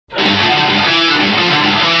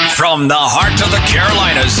From the heart of the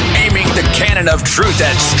Carolinas, aiming the cannon of truth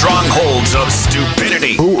at strongholds of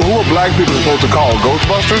stupidity. Who are black people supposed to call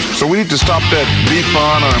Ghostbusters? So we need to stop that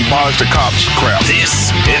defund or abolish the cops crap.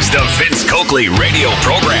 This is the Vince Coakley radio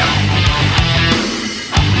program.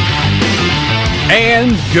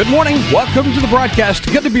 And good morning. Welcome to the broadcast.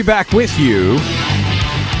 Good to be back with you.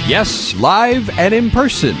 Yes, live and in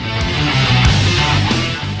person.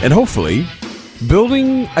 And hopefully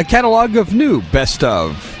building a catalog of new best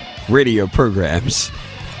of radio programs.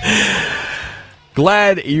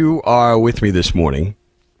 Glad you are with me this morning.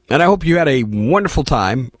 And I hope you had a wonderful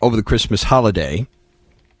time over the Christmas holiday.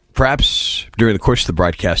 Perhaps during the course of the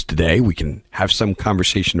broadcast today, we can have some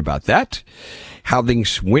conversation about that. How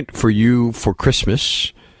things went for you for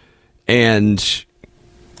Christmas. And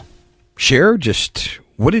share just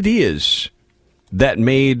what it is that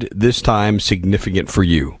made this time significant for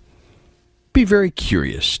you. Be very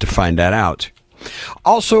curious to find that out.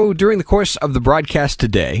 Also, during the course of the broadcast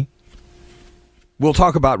today, we'll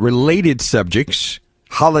talk about related subjects,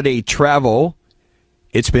 holiday travel.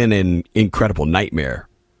 It's been an incredible nightmare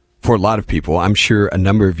for a lot of people. I'm sure a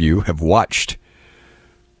number of you have watched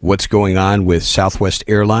what's going on with Southwest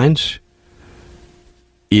Airlines.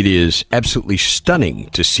 It is absolutely stunning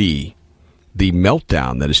to see the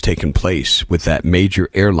meltdown that has taken place with that major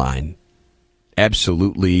airline.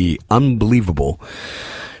 Absolutely unbelievable.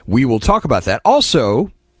 We will talk about that.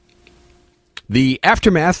 Also, the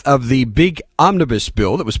aftermath of the big omnibus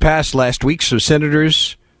bill that was passed last week so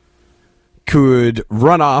senators could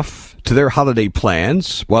run off to their holiday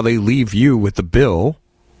plans while they leave you with the bill.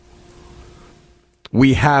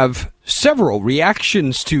 We have several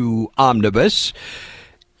reactions to omnibus.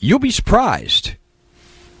 You'll be surprised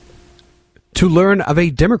to learn of a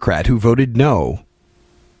Democrat who voted no.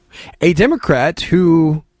 A Democrat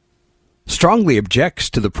who strongly objects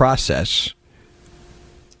to the process.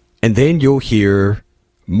 And then you'll hear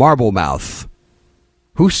Marblemouth,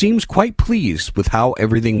 who seems quite pleased with how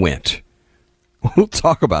everything went. We'll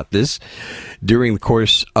talk about this during the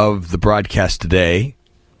course of the broadcast today.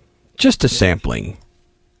 Just a sampling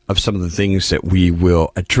of some of the things that we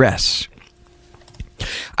will address.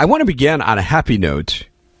 I want to begin on a happy note.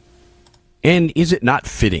 And is it not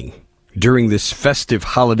fitting during this festive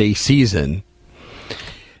holiday season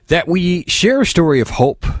that we share a story of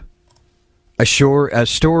hope, a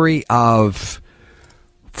story of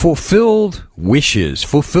fulfilled wishes,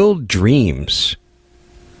 fulfilled dreams?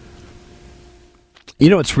 You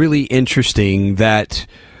know, it's really interesting that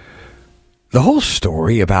the whole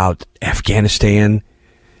story about Afghanistan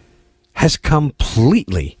has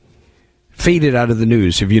completely faded out of the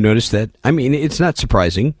news. Have you noticed that? I mean, it's not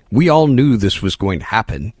surprising. We all knew this was going to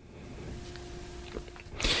happen.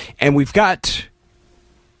 And we've got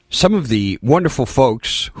some of the wonderful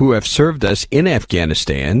folks who have served us in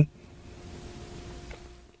Afghanistan,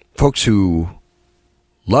 folks who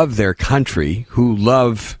love their country, who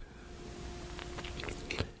love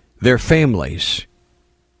their families,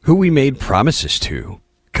 who we made promises to,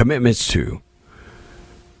 commitments to.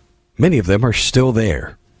 Many of them are still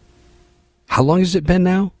there. How long has it been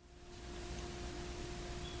now?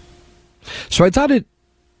 So I thought it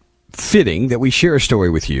fitting that we share a story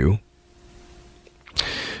with you.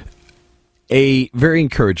 A very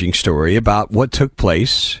encouraging story about what took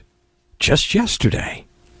place just yesterday.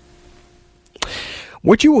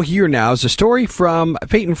 What you will hear now is a story from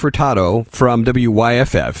Peyton Furtado from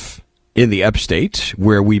WYFF in the upstate,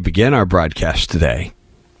 where we begin our broadcast today.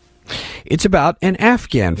 It's about an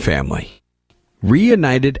Afghan family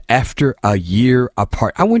reunited after a year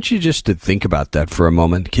apart. I want you just to think about that for a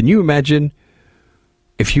moment. Can you imagine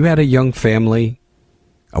if you had a young family,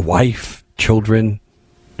 a wife, children,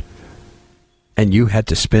 and you had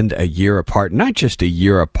to spend a year apart, not just a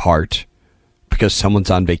year apart because someone's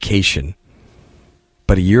on vacation,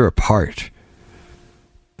 but a year apart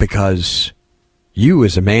because you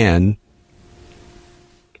as a man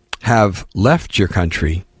have left your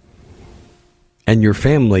country and your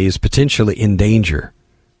family is potentially in danger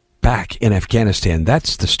back in Afghanistan.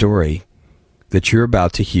 That's the story that you're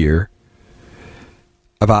about to hear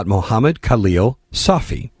about Mohammed Khalil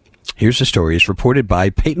Safi. Here's the story. It's reported by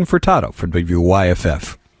Peyton Furtado from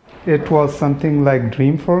WYFF. It was something like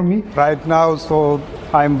dream for me right now, so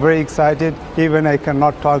I'm very excited. Even I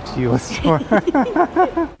cannot talk to you.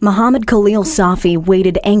 Mohammed Khalil Safi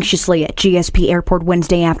waited anxiously at GSP Airport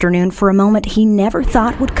Wednesday afternoon for a moment he never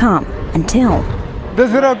thought would come until...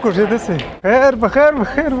 It's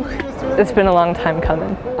been a long time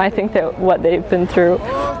coming. I think that what they've been through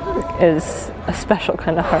is a special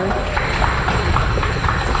kind of hard.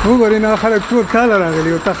 This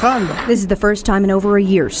is the first time in over a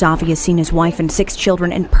year Safi has seen his wife and 6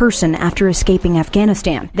 children in person after escaping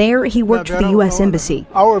Afghanistan. There, he worked for the U.S. Embassy.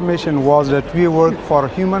 Our mission was that we work for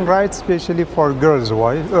human rights, especially for girls'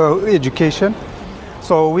 education.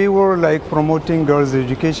 So we were like promoting girls'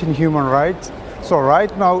 education, human rights. So right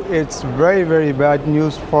now it's very, very bad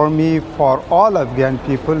news for me, for all Afghan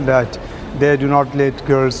people, that they do not let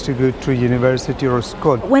girls to go to university or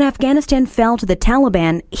school. When Afghanistan fell to the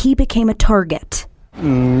Taliban, he became a target.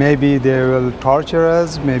 Maybe they will torture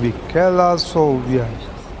us, maybe kill us. So yeah,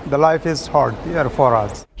 the life is hard here for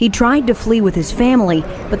us. He tried to flee with his family,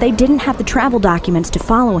 but they didn't have the travel documents to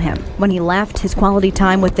follow him. When he left, his quality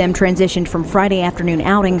time with them transitioned from Friday afternoon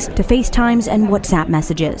outings to FaceTimes and WhatsApp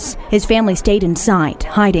messages. His family stayed inside,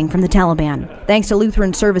 hiding from the Taliban. Thanks to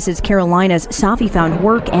Lutheran Services Carolinas, Safi found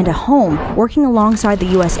work and a home, working alongside the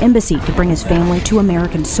U.S. Embassy to bring his family to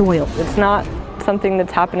American soil. It's not something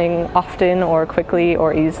that's happening often or quickly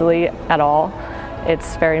or easily at all.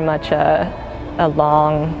 It's very much a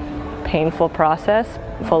long, painful process,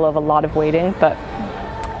 full of a lot of waiting, but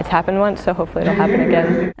it's happened once, so hopefully it'll happen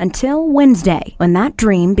again. Until Wednesday, when that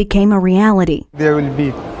dream became a reality. They will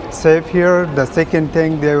be safe here. The second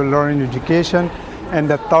thing, they will learn education. And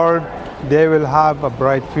the third, they will have a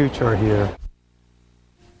bright future here.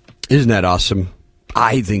 Isn't that awesome?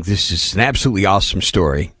 I think this is an absolutely awesome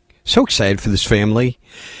story. So excited for this family.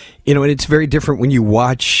 You know, and it's very different when you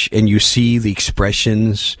watch and you see the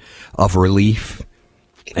expressions of relief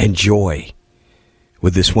and joy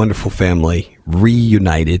with this wonderful family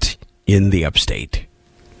reunited in the upstate.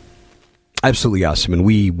 Absolutely awesome. And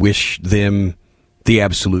we wish them the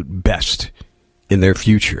absolute best in their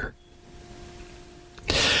future.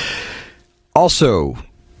 Also,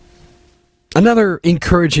 another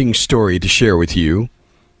encouraging story to share with you.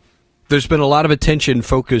 There's been a lot of attention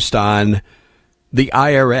focused on the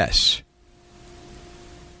IRS.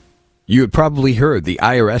 You had probably heard the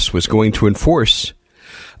IRS was going to enforce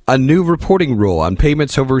a new reporting rule on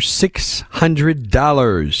payments over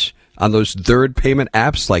 $600 on those third payment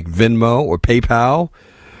apps like Venmo or PayPal.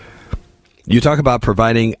 You talk about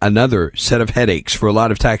providing another set of headaches for a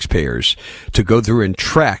lot of taxpayers to go through and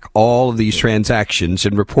track all of these transactions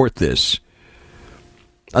and report this.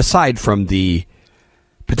 Aside from the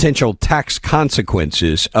potential tax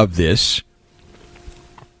consequences of this,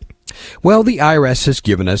 well, the IRS has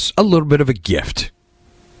given us a little bit of a gift.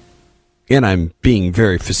 And I'm being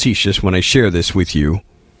very facetious when I share this with you.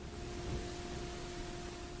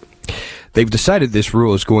 They've decided this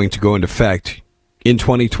rule is going to go into effect in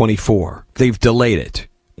 2024. They've delayed it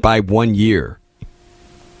by 1 year.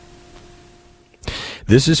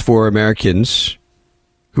 This is for Americans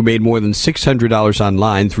who made more than $600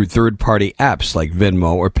 online through third-party apps like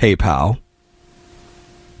Venmo or PayPal.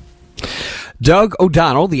 Doug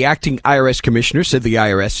O'Donnell, the acting IRS commissioner, said the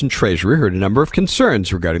IRS and Treasury heard a number of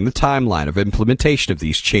concerns regarding the timeline of implementation of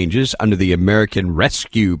these changes under the American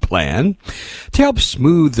Rescue Plan. To help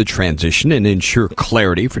smooth the transition and ensure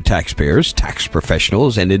clarity for taxpayers, tax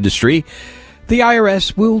professionals, and industry, the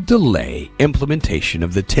IRS will delay implementation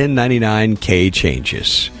of the 1099-K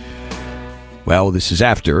changes. Well, this is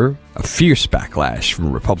after a fierce backlash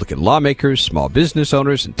from Republican lawmakers, small business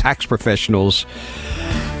owners, and tax professionals.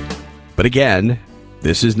 But again,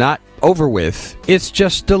 this is not over with. It's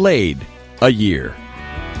just delayed a year.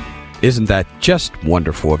 Isn't that just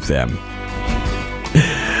wonderful of them?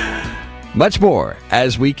 Much more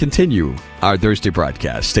as we continue our Thursday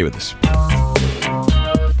broadcast. Stay with us.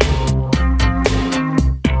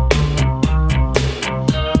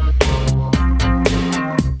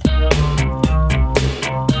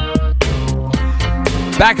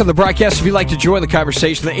 Back on the broadcast, if you'd like to join the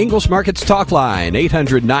conversation, the Ingles Markets Talk Line,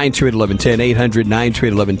 800-928-1110,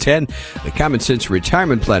 800-928-1110. The Common Sense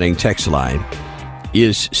Retirement Planning text line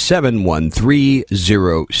is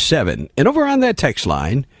 71307. And over on that text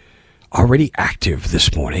line, already active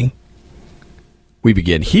this morning, we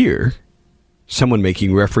begin here, someone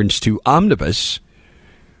making reference to Omnibus.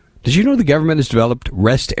 Did you know the government has developed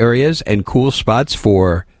rest areas and cool spots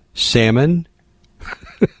for salmon?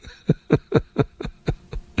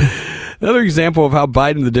 Another example of how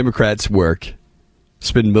Biden and the Democrats work.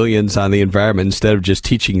 Spend millions on the environment instead of just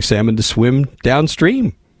teaching salmon to swim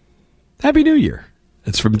downstream. Happy New Year.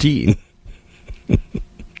 That's from Dean.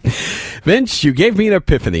 Vince, you gave me an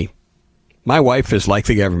epiphany. My wife is like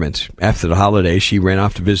the government. After the holiday, she ran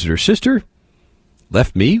off to visit her sister,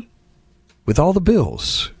 left me with all the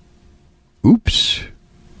bills. Oops.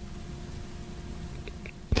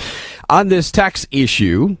 On this tax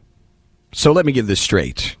issue, so let me get this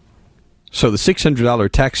straight. So the $600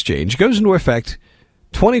 tax change goes into effect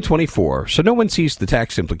 2024. So no one sees the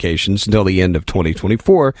tax implications until the end of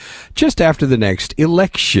 2024, just after the next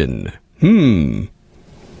election.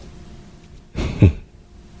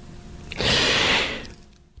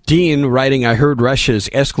 Dean writing, I heard Russia's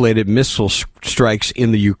escalated missile strikes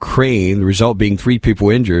in the Ukraine, the result being 3 people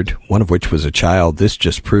injured, one of which was a child. This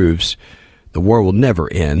just proves the war will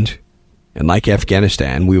never end. And like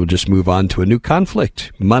Afghanistan, we will just move on to a new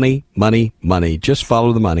conflict. Money, money, money. Just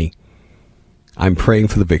follow the money. I'm praying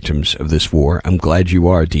for the victims of this war. I'm glad you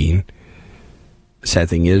are, Dean. The sad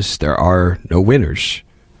thing is, there are no winners.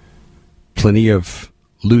 Plenty of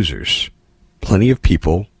losers. Plenty of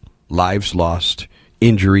people, lives lost,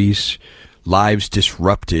 injuries, lives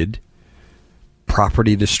disrupted,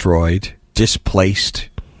 property destroyed, displaced.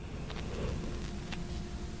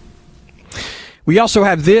 We also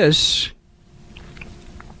have this.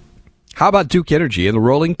 How about Duke Energy and the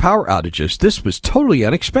rolling power outages? This was totally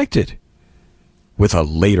unexpected. With a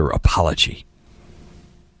later apology.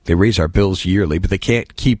 They raise our bills yearly, but they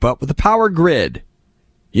can't keep up with the power grid.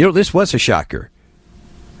 You know, this was a shocker.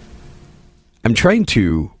 I'm trying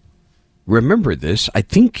to remember this. I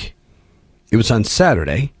think it was on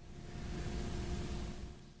Saturday.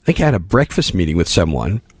 I think I had a breakfast meeting with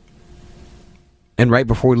someone. And right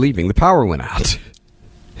before leaving, the power went out.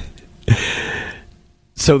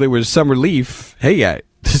 So there was some relief. Hey,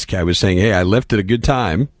 this guy was saying, hey, I left at a good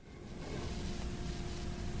time.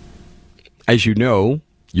 As you know,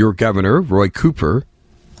 your governor, Roy Cooper,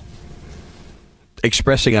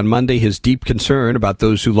 expressing on Monday his deep concern about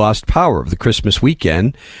those who lost power over the Christmas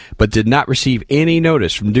weekend, but did not receive any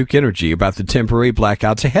notice from Duke Energy about the temporary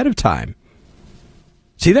blackouts ahead of time.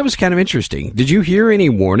 See, that was kind of interesting. Did you hear any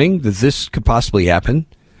warning that this could possibly happen?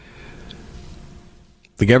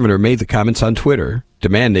 The governor made the comments on Twitter,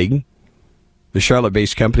 demanding the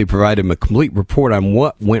Charlotte-based company provide him a complete report on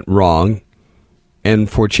what went wrong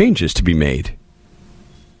and for changes to be made.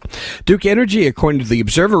 Duke Energy, according to the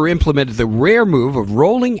Observer, implemented the rare move of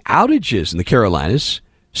rolling outages in the Carolinas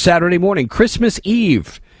Saturday morning, Christmas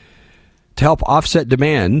Eve, to help offset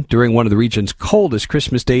demand during one of the region's coldest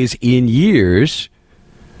Christmas days in years.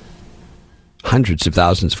 Hundreds of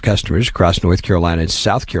thousands of customers across North Carolina and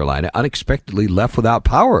South Carolina unexpectedly left without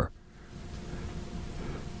power.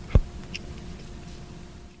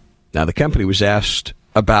 Now, the company was asked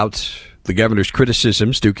about the governor's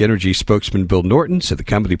criticisms. Duke Energy spokesman Bill Norton said the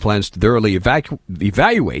company plans to thoroughly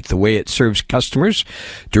evaluate the way it serves customers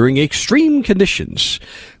during extreme conditions.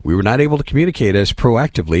 We were not able to communicate as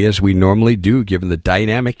proactively as we normally do, given the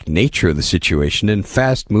dynamic nature of the situation and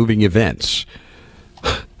fast-moving events.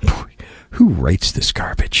 Boy, who writes this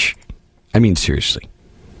garbage? I mean, seriously.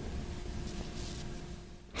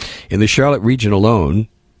 In the Charlotte region alone,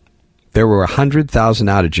 there were 100,000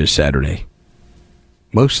 outages Saturday,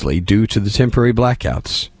 mostly due to the temporary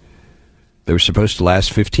blackouts. They were supposed to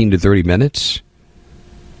last 15 to 30 minutes.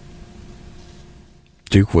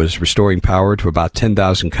 Duke was restoring power to about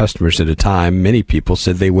 10,000 customers at a time. Many people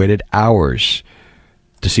said they waited hours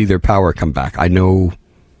to see their power come back. I know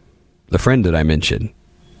the friend that I mentioned.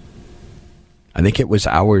 I think it was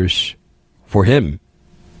hours for him.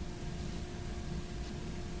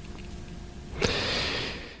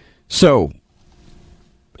 So,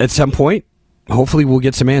 at some point, hopefully we'll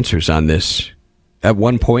get some answers on this. At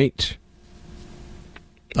one point,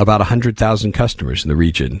 about 100,000 customers in the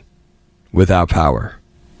region without power.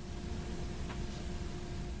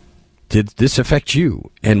 Did this affect you?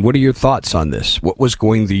 And what are your thoughts on this? What was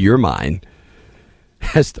going through your mind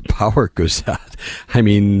as the power goes out? I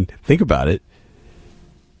mean, think about it.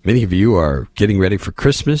 Many of you are getting ready for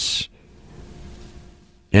Christmas,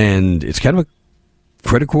 and it's kind of a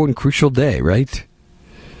critical and crucial day, right?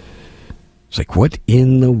 It's like, what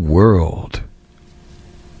in the world?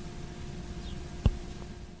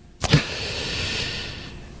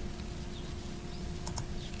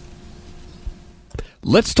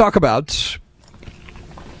 Let's talk about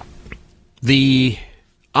the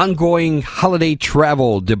ongoing holiday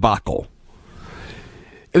travel debacle.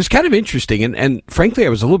 It was kind of interesting, and frankly, I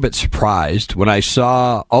was a little bit surprised when I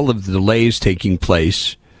saw all of the delays taking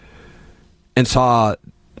place and saw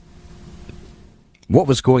what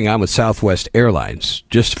was going on with Southwest Airlines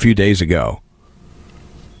just a few days ago.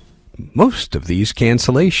 Most of these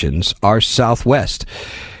cancellations are Southwest.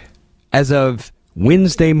 As of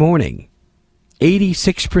Wednesday morning,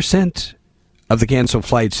 86% of the canceled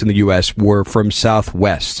flights in the U.S. were from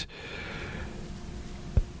Southwest.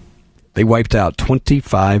 They wiped out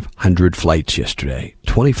 2,500 flights yesterday.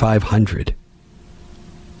 2,500.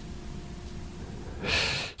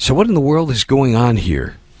 So what in the world is going on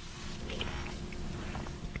here?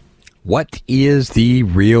 What is the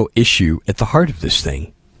real issue at the heart of this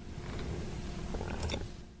thing?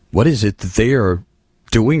 What is it that they are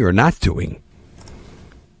doing or not doing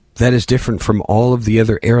that is different from all of the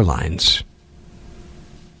other airlines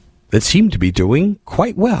that seem to be doing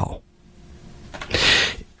quite well?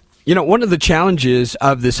 You know, one of the challenges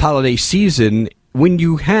of this holiday season, when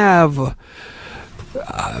you have,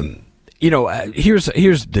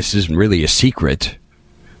 here's this isn't really a secret,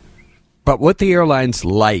 but what the airlines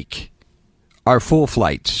like are full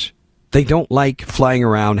flights. They don't like flying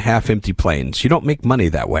around half-empty planes. You don't make money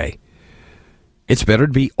that way. It's better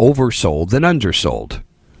to be oversold than undersold.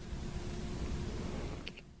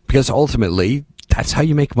 Because ultimately, that's how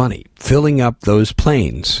you make money, filling up those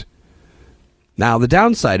planes. Now, the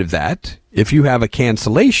downside of that, if you have a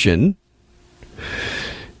cancellation,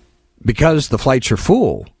 because the flights are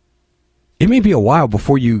full, it may be a while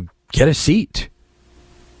before you get a seat.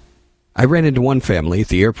 I ran into one family at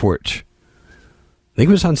the airport. I think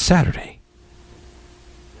it was on Saturday.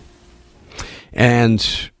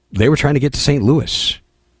 And they were trying to get to St. Louis.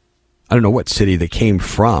 I don't know what city they came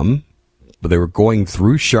from, but they were going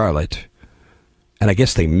through Charlotte. And I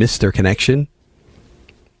guess they missed their connection.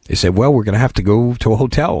 They said, well, we're going to have to go to a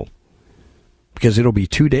hotel because it'll be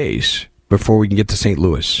 2 days before we can get to St.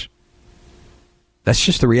 Louis. That's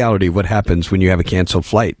just the reality of what happens when you have a canceled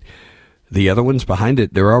flight. The other ones behind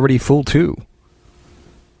it, they're already full too.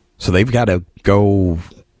 So they've got to go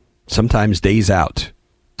sometimes days out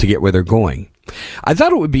to get where they're going. I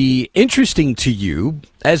thought it would be interesting to you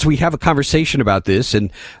as we have a conversation about this,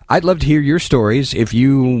 and I'd love to hear your stories if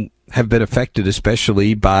you have been affected,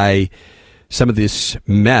 especially by some of this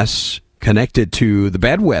mess connected to the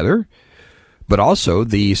bad weather, but also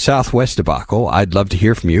the Southwest debacle. I'd love to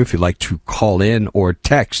hear from you if you'd like to call in or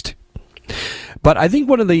text. But I think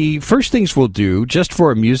one of the first things we'll do, just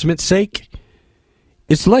for amusement's sake,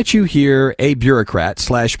 is to let you hear a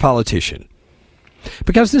bureaucrat/politician.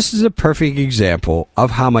 Because this is a perfect example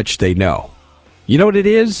of how much they know. You know what it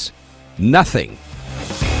is? Nothing.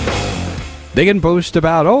 They can boast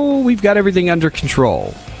about, oh, we've got everything under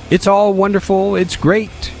control. It's all wonderful. It's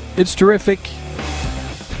great. It's terrific.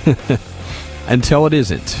 Until it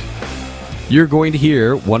isn't. You're going to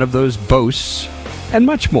hear one of those boasts and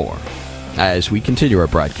much more as we continue our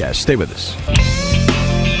broadcast. Stay with us.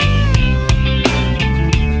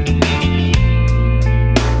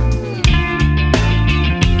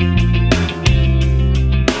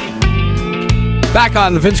 Back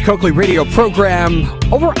on the Vince Coakley radio program,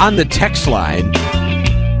 over on the text line.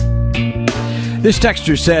 This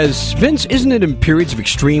texter says, Vince, isn't it in periods of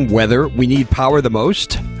extreme weather we need power the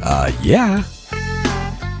most? Yeah.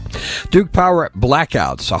 Duke Power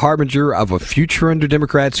blackouts, a harbinger of a future under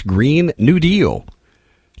Democrats' Green New Deal.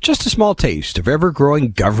 Just a small taste of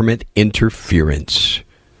ever-growing government interference.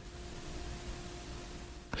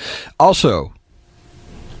 Also,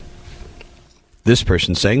 this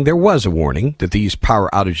person saying there was a warning that these power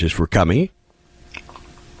outages were coming.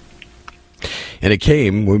 And it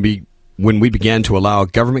came when we began to allow a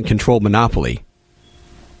government-controlled monopoly. It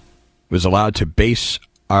was allowed to base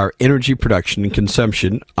our energy production and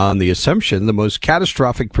consumption on the assumption the most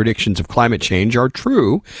catastrophic predictions of climate change are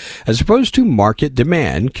true, as opposed to market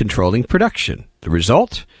demand controlling production. The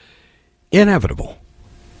result? Inevitable.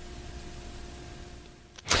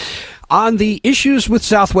 On the issues with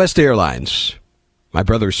Southwest Airlines, my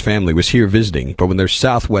brother's family was here visiting, but when their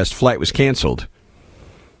Southwest flight was canceled,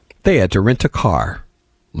 they had to rent a car,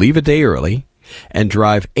 leave a day early, and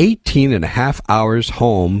drive 18 and a half hours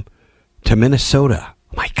home to Minnesota.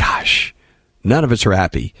 My gosh, none of us are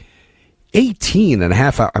happy. 18 and a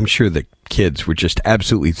half hours. I'm sure the kids were just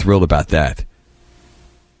absolutely thrilled about that.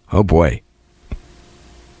 Oh, boy.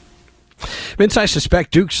 Vince, I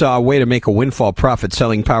suspect Duke saw a way to make a windfall profit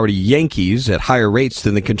selling power to Yankees at higher rates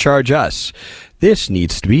than they can charge us. This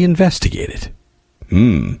needs to be investigated.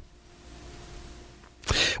 We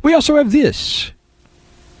also have this.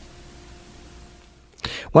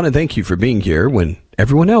 Want to thank you for being here when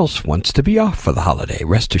everyone else wants to be off for the holiday.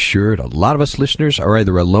 Rest assured, a lot of us listeners are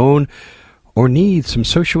either alone or need some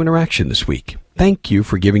social interaction this week. Thank you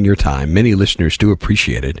for giving your time. Many listeners do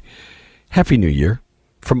appreciate it. Happy New Year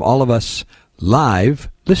from all of us live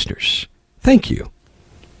listeners. Thank you.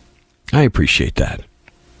 I appreciate that.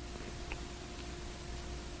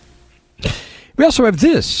 We also have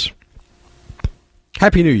this.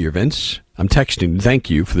 Happy New Year, Vince. I'm texting to thank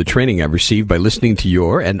you for the training I've received by listening to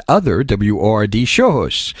your and other WORD show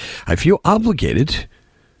hosts. I feel obligated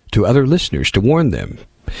to other listeners to warn them.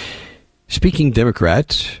 Speaking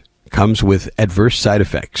Democrat comes with adverse side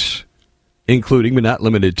effects, including but not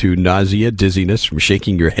limited to nausea, dizziness from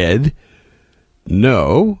shaking your head.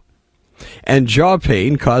 No, and jaw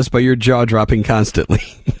pain caused by your jaw dropping constantly.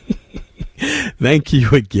 Thank you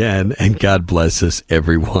again, and God bless us,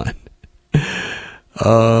 everyone.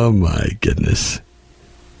 Oh, my goodness.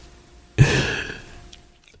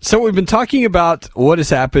 So we've been talking about what has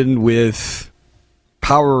happened with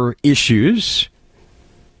power issues,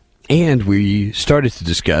 and we started to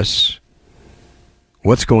discuss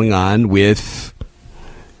what's going on with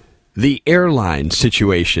the airline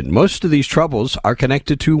situation. Most of these troubles are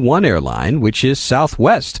connected to one airline, which is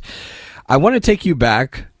Southwest. I want to take you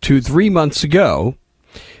back to 3 months ago.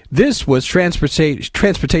 This was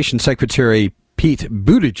Transportation Secretary Pete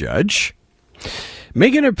Buttigieg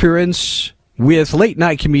making an appearance with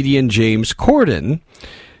late-night comedian James Corden,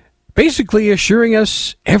 basically assuring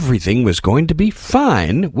us everything was going to be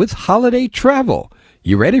fine with holiday travel.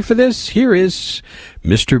 You ready for this? Here is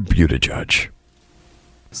Mr. Buttigieg.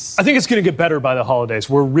 I think it's going to get better by the holidays.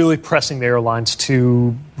 We're really pressing the airlines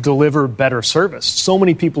to deliver better service. So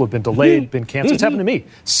many people have been delayed, been canceled. It's happened to me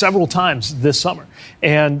several times this summer.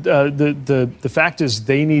 And the fact is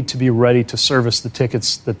they need to be ready to service the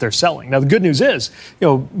tickets that they're selling. Now, the good news is,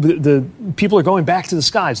 the people are going back to the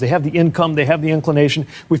skies. They have the income. They have the inclination.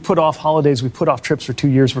 We've put off holidays. We've put off trips for 2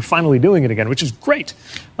 years. We're finally doing it again, which is great.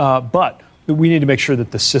 But we need to make sure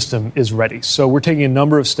that the system is ready. So we're taking a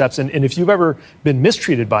number of steps. And if you've ever been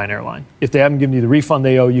mistreated by an airline, if they haven't given you the refund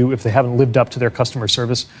they owe you, if they haven't lived up to their customer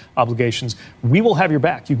service obligations, we will have your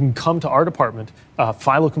back. You can come to our department,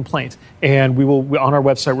 file a complaint, and we will, on our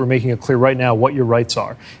website, we're making it clear right now what your rights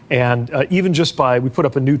are. And even just we put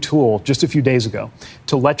up a new tool just a few days ago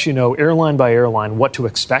to let you know airline by airline what to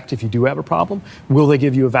expect if you do have a problem. Will they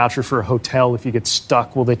give you a voucher for a hotel if you get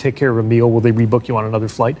stuck? Will they take care of a meal? Will they rebook you on another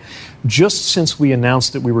flight? Just since we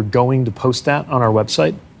announced that we were going to post that on our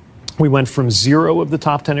website, we went from 0 of the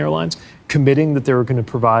top 10 airlines committing that they were going to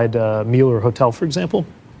provide a meal or a hotel, for example,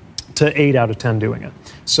 to 8 out of 10 doing it.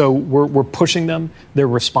 So we're pushing them. They're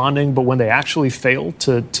responding. But when they actually fail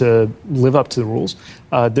to live up to the rules,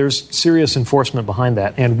 there's serious enforcement behind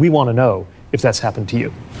that. And we want to know if that's happened to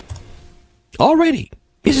you. Already.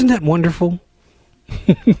 Isn't that wonderful?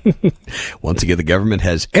 Once again, the government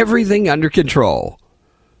has everything under control.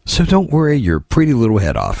 So don't worry your pretty little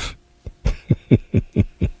head off.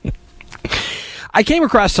 I came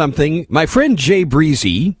across something. My friend Jay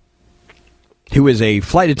Breezy, who is a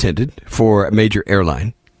flight attendant for a major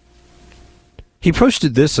airline, he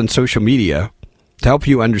posted this on social media to help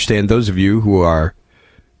you understand, those of you who are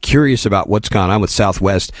curious about what's gone on with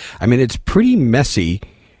Southwest. I mean, it's pretty messy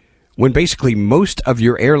when basically most of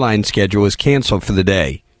your airline schedule is canceled for the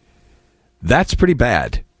day. That's pretty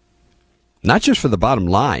bad. Not just for the bottom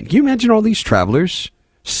line. Can you imagine all these travelers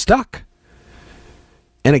stuck?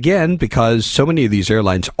 And again, because so many of these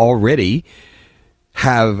airlines already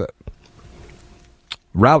have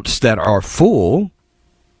routes that are full,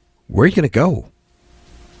 where are you going to go?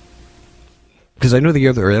 Because I know the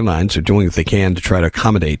other airlines are doing what they can to try to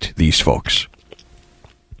accommodate these folks.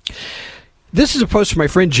 This is a post from my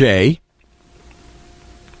friend Jay.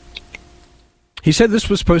 He said this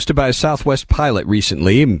was posted by a Southwest pilot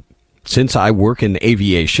recently. Since I work in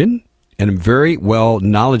aviation and am very well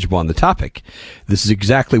knowledgeable on the topic, this is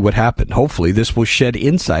exactly what happened. Hopefully, this will shed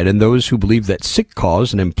insight on those who believe that sick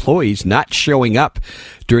calls and employees not showing up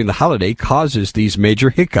during the holiday causes these major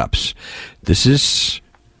hiccups. This is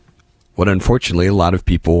what, unfortunately, a lot of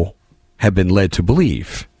people have been led to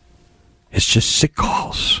believe. It's just sick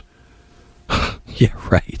calls. Yeah,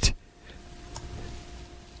 right.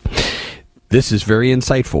 This is very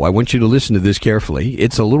insightful. I want you to listen to this carefully.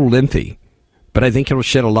 It's a little lengthy, but I think it'll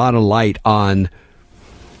shed a lot of light on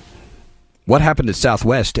what happened at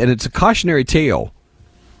Southwest, and it's a cautionary tale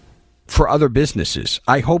for other businesses.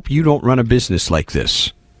 I hope you don't run a business like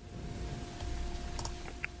this.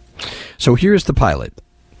 So here's the pilot.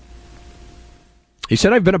 He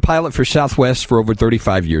said, I've been a pilot for Southwest for over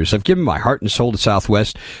 35 years. I've given my heart and soul to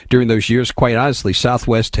Southwest. During those years, quite honestly,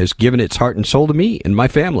 Southwest has given its heart and soul to me and my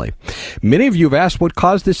family. Many of you have asked what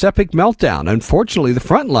caused this epic meltdown. Unfortunately, the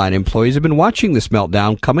frontline employees have been watching this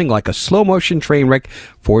meltdown coming like a slow-motion train wreck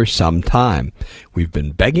for some time. We've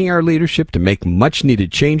been begging our leadership to make much-needed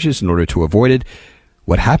changes in order to avoid it.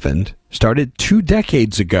 What happened started 2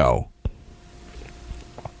 decades ago.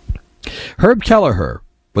 Herb Kelleher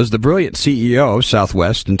was the brilliant CEO of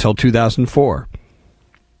Southwest until 2004.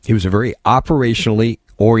 He was a very operationally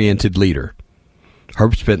oriented leader.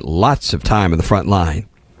 Herb spent lots of time on the front line.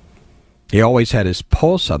 He always had his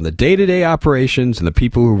pulse on the day-to-day operations and the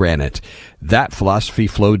people who ran it. That philosophy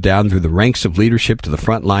flowed down through the ranks of leadership to the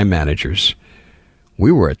frontline managers.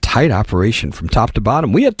 We were a tight operation from top to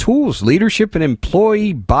bottom. We had tools, leadership, and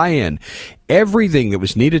employee buy-in. Everything that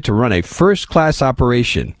was needed to run a first-class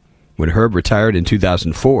operation. When Herb retired in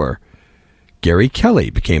 2004, Gary Kelly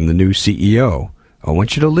became the new CEO. I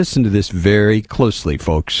want you to listen to this very closely,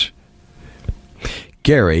 folks.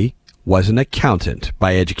 Gary was an accountant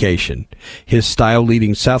by education. His style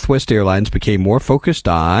leading Southwest Airlines became more focused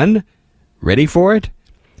on, ready for it,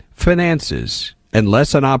 finances and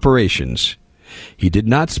less on operations. He did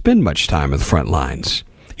not spend much time at the front lines.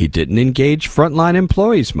 He didn't engage frontline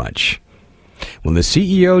employees much. When the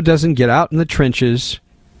CEO doesn't get out in the trenches,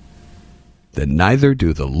 then neither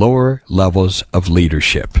do the lower levels of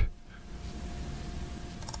leadership.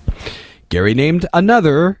 Gary named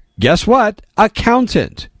another, guess what,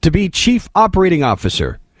 accountant to be chief operating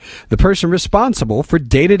officer, the person responsible for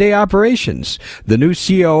day-to-day operations. The new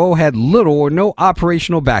COO had little or no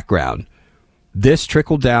operational background. This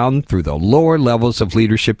trickled down through the lower levels of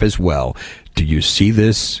leadership as well. Do you see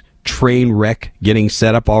this train wreck getting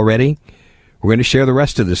set up already? We're going to share the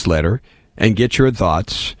rest of this letter and get your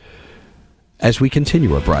thoughts as we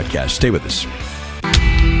continue our broadcast. Stay with us.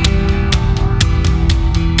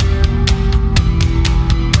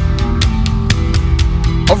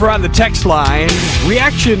 Over on the text line,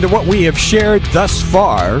 reaction to what we have shared thus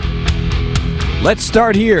far. Let's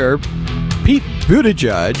start here. Pete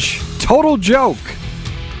Buttigieg, total joke.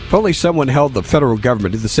 If only someone held the federal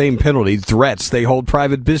government to the same penalty threats they hold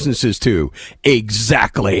private businesses to.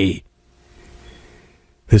 Exactly.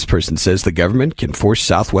 This person says the government can force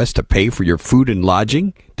Southwest to pay for your food and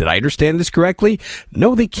lodging. Did I understand this correctly?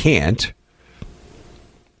 No, they can't.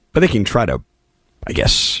 But they can try to, I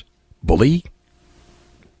guess, bully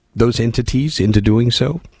those entities into doing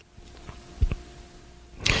so.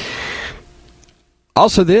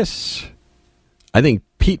 Also this, I think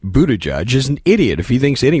Pete Buttigieg is an idiot if he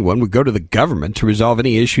thinks anyone would go to the government to resolve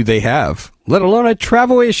any issue they have, let alone a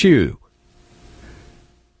travel issue.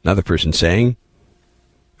 Another person saying,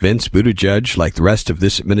 Vince Buttigieg, like the rest of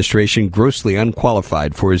this administration, grossly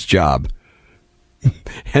unqualified for his job.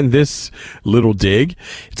 And this little dig,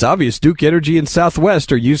 it's obvious Duke Energy and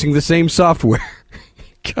Southwest are using the same software.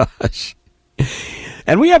 Gosh.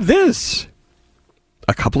 And we have this.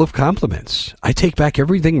 A couple of compliments. I take back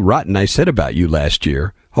everything rotten I said about you last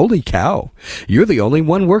year. Holy cow. You're the only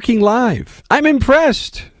one working live. I'm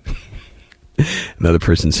impressed. Another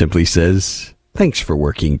person simply says, thanks for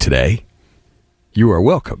working today. You are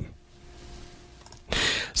welcome.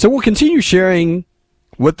 So we'll continue sharing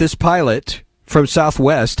what this pilot from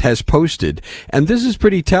Southwest has posted. And this is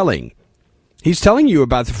pretty telling. He's telling you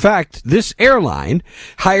about the fact this airline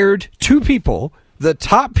hired two people. The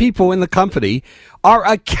top people in the company are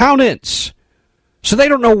accountants. So they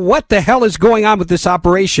don't know what the hell is going on with this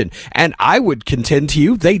operation. And I would contend to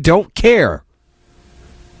you, they don't care.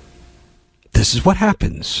 This is what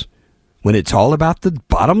happens when it's all about the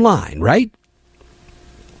bottom line, right?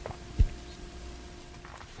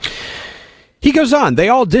 He goes on, they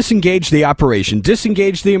all disengaged the operation,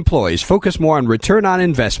 disengaged the employees, focused more on return on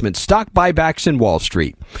investment, stock buybacks, and Wall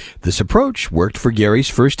Street. This approach worked for Gary's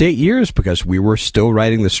first 8 years because we were still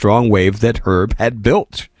riding the strong wave that Herb had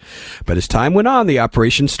built. But as time went on, the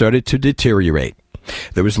operation started to deteriorate.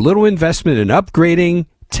 There was little investment in upgrading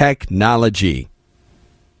technology.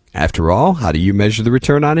 After all, how do you measure the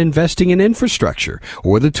return on investing in infrastructure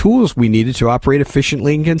or the tools we needed to operate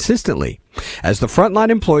efficiently and consistently? As the frontline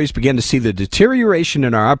employees began to see the deterioration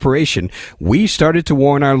in our operation, we started to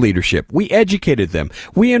warn our leadership. We educated them.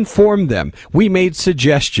 We informed them. We made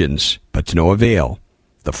suggestions, but to no avail.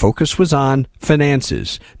 The focus was on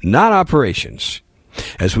finances, not operations.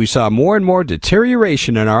 As we saw more and more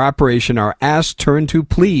deterioration in our operation, our asks turned to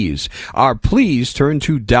pleas. Our pleas turned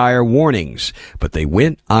to dire warnings, but they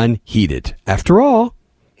went unheeded. After all,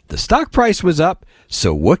 the stock price was up,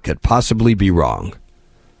 so what could possibly be wrong?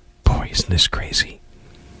 Boy, isn't this crazy?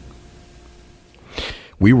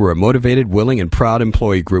 We were a motivated, willing, and proud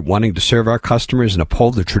employee group wanting to serve our customers and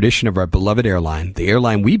uphold the tradition of our beloved airline. The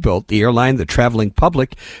airline we built, the airline the traveling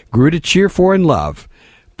public grew to cheer for and love,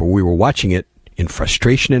 but we were watching it in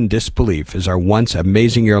frustration and disbelief as our once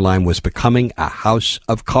amazing airline was becoming a house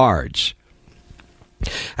of cards.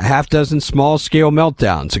 A half dozen small-scale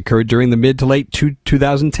meltdowns occurred during the mid to late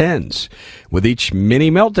 2010s. With each mini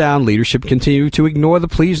meltdown, leadership continued to ignore the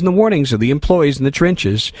pleas and the warnings of the employees in the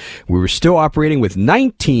trenches. We were still operating with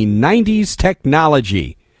 1990s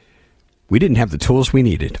technology. We didn't have the tools we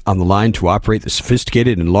needed on the line to operate the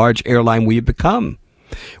sophisticated and large airline we had become.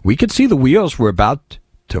 We could see the wheels were about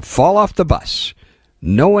to fall off the bus.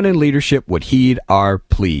 No one in leadership would heed our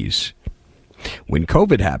pleas. When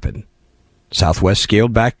COVID happened, Southwest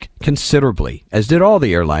scaled back considerably, as did all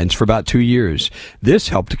the airlines for about 2 years. This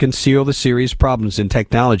helped to conceal the serious problems in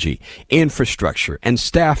technology, infrastructure, and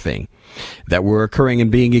staffing that were occurring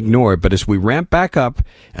and being ignored. But as we ramped back up,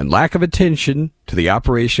 and lack of attention to the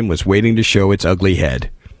operation was waiting to show its ugly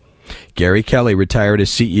head. Gary Kelly retired as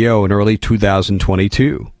CEO in early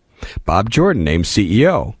 2022. Bob Jordan named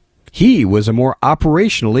CEO. He was a more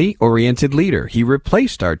operationally oriented leader. He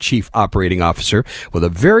replaced our chief operating officer with a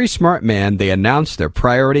very smart man. They announced their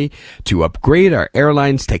priority to upgrade our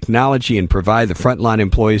airline's technology and provide the frontline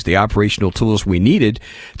employees the operational tools we needed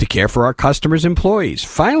to care for our customers' employees.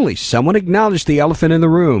 Finally, someone acknowledged the elephant in the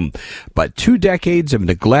room. But 2 decades of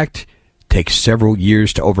neglect takes several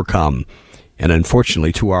years to overcome. And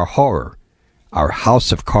unfortunately, to our horror, our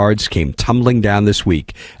house of cards came tumbling down this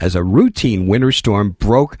week as a routine winter storm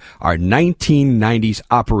broke our 1990s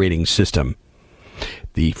operating system.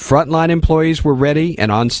 The frontline employees were ready and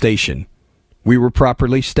on station. We were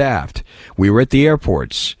properly staffed. We were at the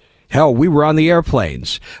airports. Hell, we were on the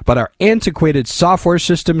airplanes. But our antiquated software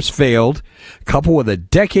systems failed, coupled with a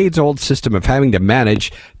decades-old system of having to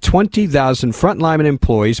manage 20,000 frontline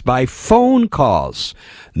employees by phone calls.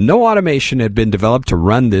 No automation had been developed to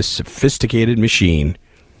run this sophisticated machine.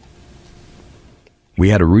 We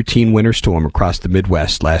had a routine winter storm across the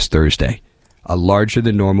Midwest last Thursday. A larger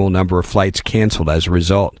than normal number of flights canceled as a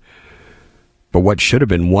result. But what should have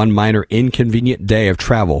been one minor inconvenient day of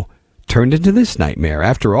travel turned into this nightmare.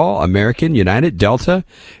 After all, American, United, Delta,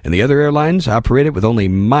 and the other airlines operated with only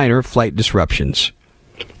minor flight disruptions.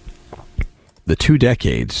 The 2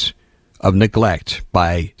 decades of neglect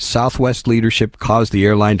by Southwest leadership caused the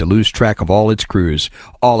airline to lose track of all its crews.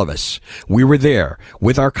 All of us. We were there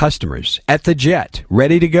with our customers at the jet,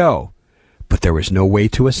 ready to go. But there was no way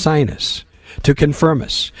to assign us, to confirm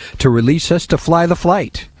us, to release us to fly the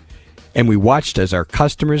flight. And we watched as our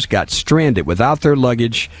customers got stranded without their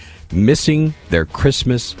luggage, missing their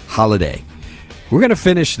Christmas holiday. We're going to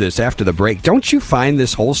finish this after the break. Don't you find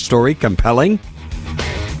this whole story compelling?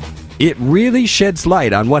 It really sheds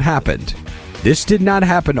light on what happened. This did not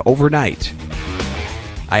happen overnight.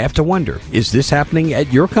 I have to wonder, is this happening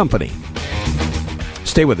at your company?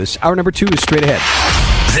 Stay with us. Hour number 2 is straight ahead.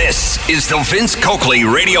 This is the Vince Coakley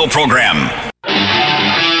radio program.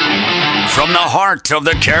 From the heart of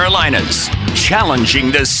the Carolinas,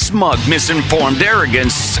 challenging the smug, misinformed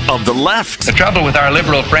arrogance of the left. The trouble with our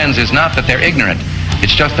liberal friends is not that they're ignorant.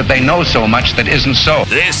 It's just that they know so much that isn't so.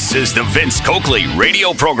 This is the Vince Coakley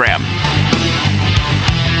radio program.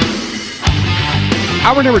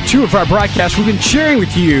 Hour number 2 of our broadcast, we've been sharing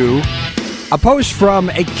with you a post from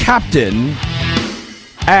a captain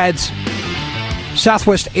at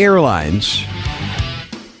Southwest Airlines,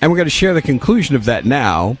 and we're going to share the conclusion of that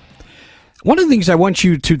now. One of the things I want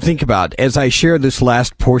you to think about as I share this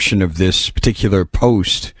last portion of this particular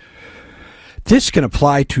post, this can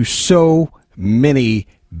apply to so many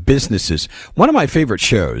businesses. One of my favorite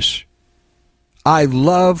shows, I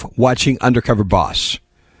love watching Undercover Boss.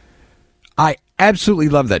 I absolutely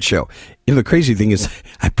love that show. You know, the crazy thing is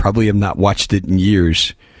I probably have not watched it in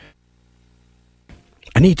years.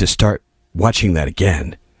 I need to start watching that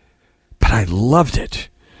again. But I loved it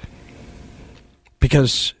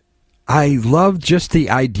because I love just the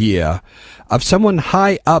idea of someone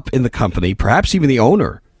high up in the company, perhaps even the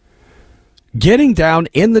owner, getting down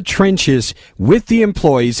in the trenches with the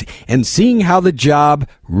employees and seeing how the job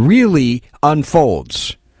really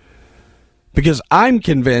unfolds. Because I'm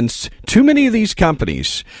convinced too many of these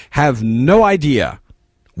companies have no idea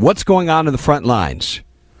what's going on in the front lines.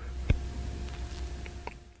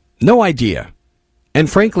 No idea. And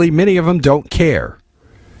frankly, many of them don't care.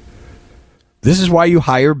 This is why you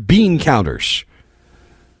hire bean counters.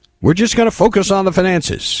 We're just going to focus on the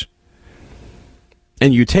finances.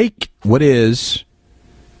 And you take what is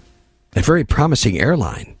a very promising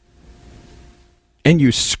airline and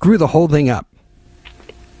you screw the whole thing up.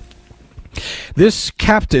 This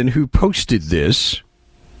captain who posted this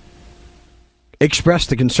expressed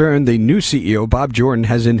the concern the new CEO, Bob Jordan,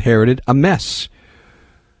 has inherited a mess.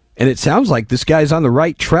 And it sounds like this guy's on the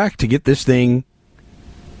right track to get this thing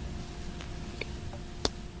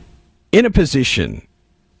in a position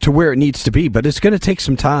to where it needs to be, but it's going to take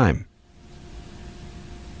some time.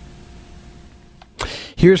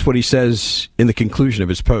 Here's what he says in the conclusion of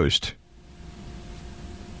his post.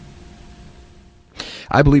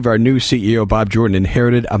 I believe our new CEO, Bob Jordan,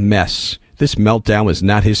 inherited a mess. This meltdown was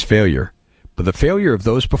not his failure, but the failure of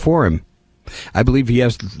those before him. I believe he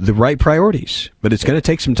has the right priorities, but it's going to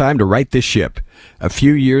take some time to right this ship. A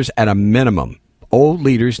few years at a minimum. Old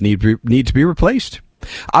leaders need to be replaced.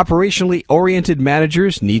 Operationally oriented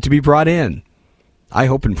managers need to be brought in. I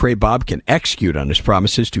hope and pray Bob can execute on his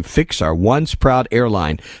promises to fix our once proud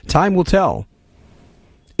airline. Time will tell.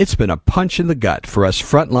 It's been a punch in the gut for us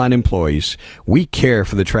frontline employees. We care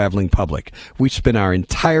for the traveling public. We spent our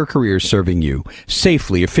entire careers serving you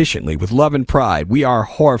safely, efficiently, with love and pride. We are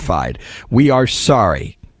horrified. We are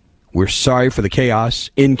sorry. We're sorry for the chaos,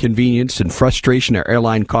 inconvenience, and frustration our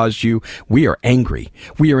airline caused you. We are angry.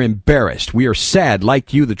 We are embarrassed. We are sad,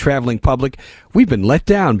 like you, the traveling public. We've been let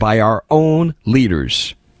down by our own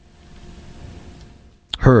leaders.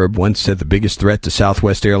 Herb once said the biggest threat to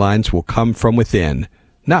Southwest Airlines will come from within,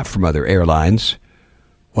 not from other airlines.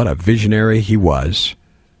 What a visionary he was.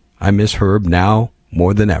 I miss Herb now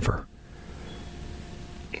more than ever.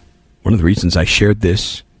 One of the reasons I shared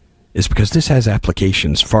this is because this has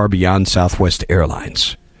applications far beyond Southwest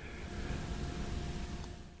Airlines.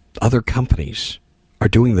 Other companies are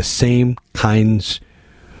doing the same kinds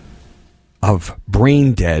of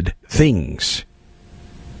brain-dead things,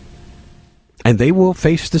 and they will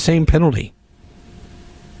face the same penalty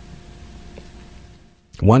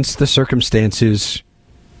once the circumstances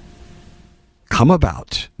come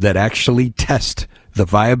about that actually test the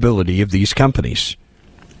viability of these companies.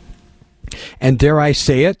 And dare I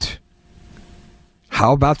say it,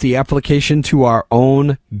 how about the application to our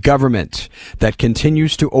own government that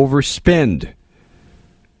continues to overspend,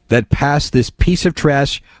 that passed this piece of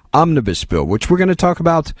trash omnibus bill, which we're going to talk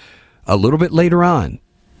about a little bit later on?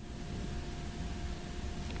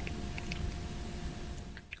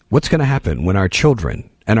 What's going to happen when our children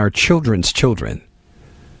and our children's children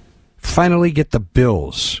finally get the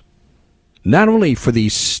bills, not only for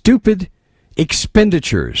these stupid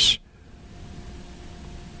expenditures,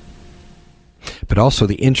 but also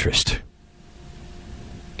the interest?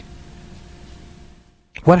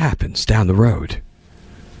 What happens down the road?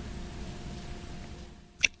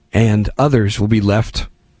 And others will be left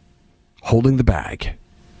holding the bag.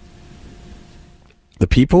 The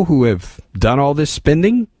people who have done all this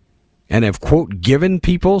spending and have, quote, given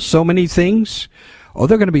people so many things, oh,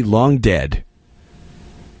 they're going to be long dead.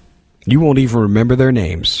 You won't even remember their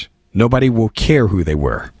names. Nobody will care who they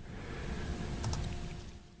were.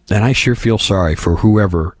 And I sure feel sorry for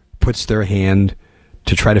whoever puts their hand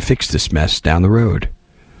to try to fix this mess down the road.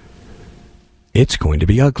 It's going to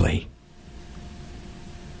be ugly.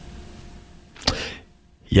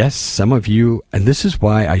 Yes, some of you, and this is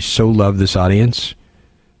why I so love this audience,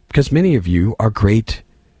 because many of you are great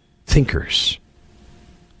thinkers.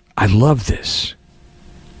 I love this.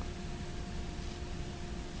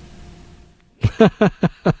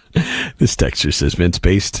 This texter says, Vince,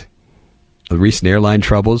 based on the recent airline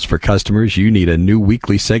troubles for customers, you need a new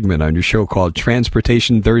weekly segment on your show called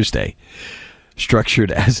Transportation Thursday,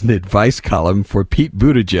 structured as an advice column for Pete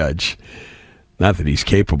Buttigieg. Not that he's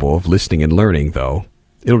capable of listening and learning, though.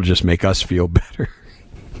 It'll just make us feel better.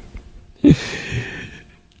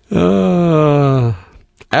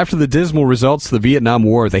 After the dismal results of the Vietnam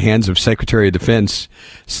War at the hands of Secretary of Defense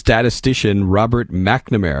statistician Robert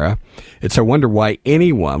McNamara, it's a wonder why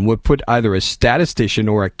anyone would put either a statistician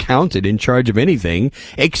or accountant in charge of anything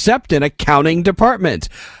except an accounting department.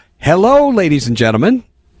 Hello, ladies and gentlemen.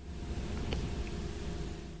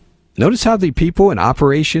 Notice how the people in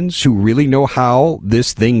operations who really know how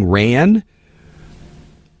this thing ran,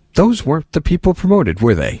 those weren't the people promoted,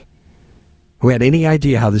 were they? Who had any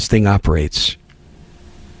idea how this thing operates?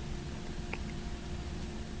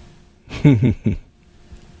 The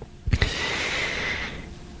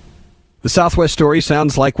Southwest story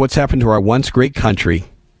sounds like what's happened to our once great country.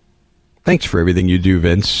 Thanks for everything you do,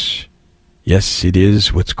 Vince. Yes, it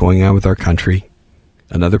is what's going on with our country.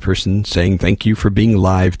 Another person saying thank you for being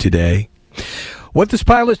live today. What this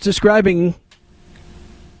pilot's describing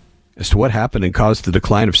as to what happened and caused the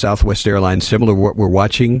decline of Southwest Airlines, similar to what we're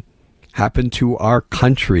watching, happened to our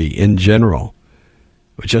country in general.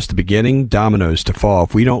 But just the beginning, dominoes to fall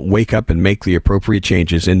if we don't wake up and make the appropriate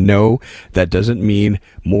changes. And no, that doesn't mean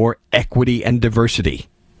more equity and diversity.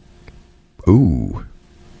 Ooh.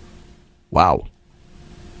 Wow.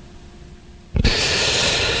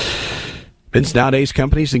 Vince, nowadays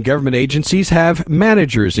companies and government agencies have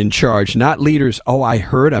managers in charge, not leaders. Oh, I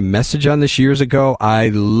heard a message on this years ago. I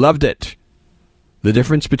loved it. The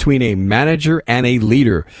difference between a manager and a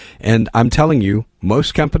leader. And I'm telling you,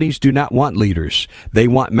 most companies do not want leaders. They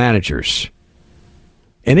want managers.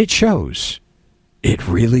 And it shows. It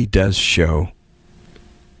really does show.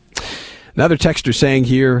 Another texter saying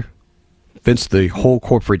here, Vince, the whole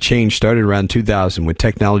corporate change started around 2000 when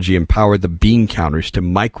technology empowered the bean counters to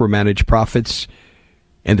micromanage profits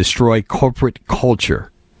and destroy corporate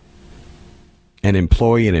culture and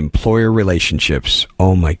employee and employer relationships.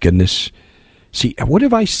 Oh, my goodness. See, what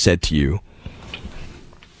have I said to you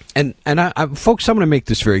And folks, I'm going to make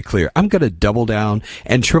this very clear. I'm going to double down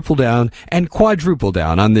and triple down and quadruple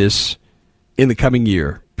down on this in the coming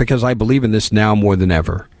year because I believe in this now more than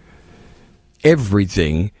ever.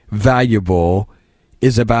 Everything valuable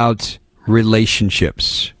is about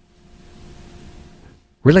relationships.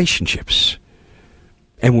 Relationships.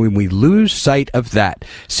 And when we lose sight of that,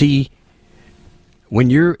 see,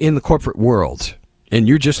 when you're in the corporate world and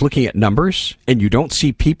you're just looking at numbers and you don't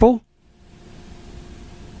see people,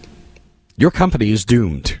 your company is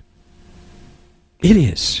doomed. It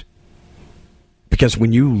is. Because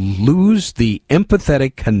when you lose the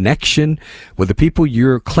empathetic connection with the people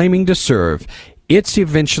you're claiming to serve, it's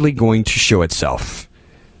eventually going to show itself.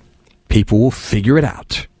 People will figure it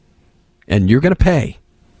out. And you're going to pay.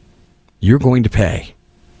 You're going to pay.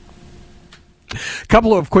 A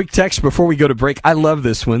couple of quick texts before we go to break. I love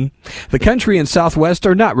this one. The country and Southwest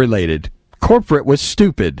are not related. Corporate was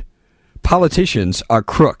stupid. Politicians are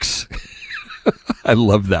crooks. I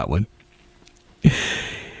love that one.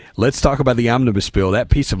 Let's talk about the omnibus bill. That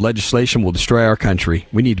piece of legislation will destroy our country.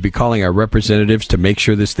 We need to be calling our representatives to make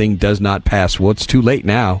sure this thing does not pass. Well, it's too late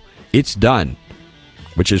now. It's done.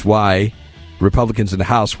 Which is why Republicans in the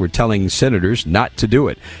House were telling senators not to do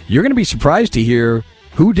it. You're going to be surprised to hear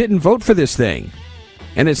who didn't vote for this thing.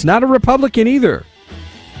 And it's not a Republican either.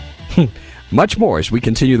 Much more as we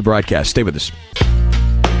continue the broadcast. Stay with us.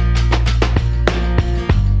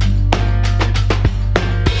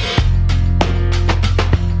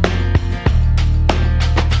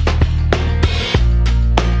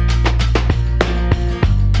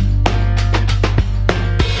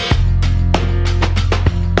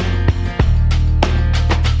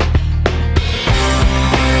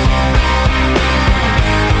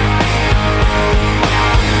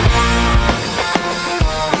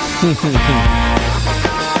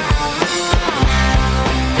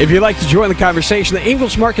 If you'd like to join the conversation, the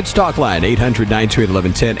Ingalls Markets Talk Line,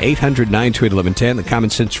 800-928-1110, 800-928-1110, the Common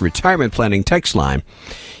Sense Retirement Planning text line.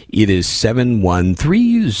 It is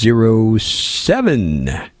 71307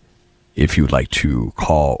 if you'd like to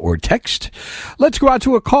call or text. Let's go out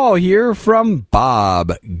to a call here from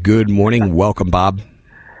Bob. Good morning. Welcome, Bob.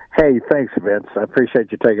 Hey, thanks, Vince. I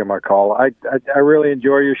appreciate you taking my call. I really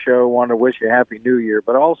enjoy your show. Want to wish you a Happy New Year.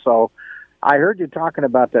 But also, I heard you talking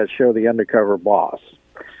about that show, The Undercover Boss.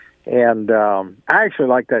 And I actually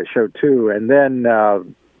like that show, too. And then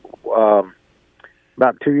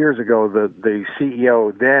about 2 years ago, the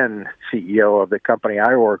then CEO of the company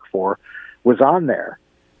I work for was on there.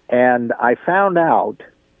 And I found out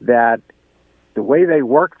that the way they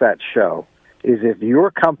work that show is if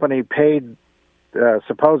your company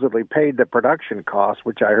supposedly paid the production cost,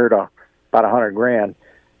 which I heard about $100,000,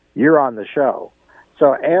 you're on the show.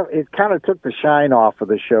 So it kind of took the shine off of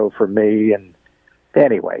the show for me. And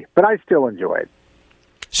anyway, but I still enjoy it.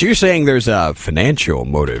 So you're saying there's a financial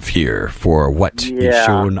motive here for what is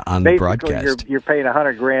shown on the broadcast. You're paying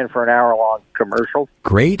 $100,000 for an hour-long commercial.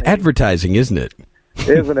 Great advertising, isn't it?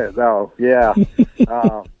 Isn't it, though? Yeah.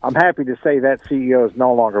 I'm happy to say that CEO is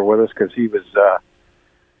no longer with us because he was,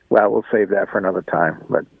 we'll save that for another time.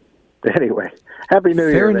 But anyway, Happy New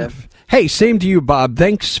Year, Fair enough. Man. Hey, same to you, Bob.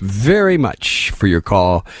 Thanks very much for your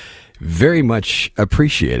call. Very much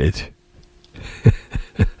appreciated.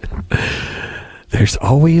 There's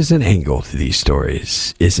always an angle to these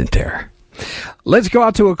stories, isn't there? Let's go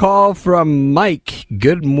out to a call from Mike.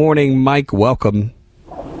 Good morning, Mike. Welcome.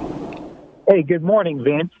 Hey, good morning,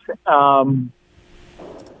 Vince. I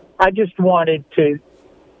just wanted to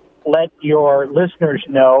let your listeners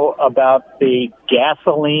know about the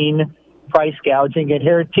gasoline price gouging at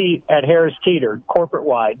Harris Teeter,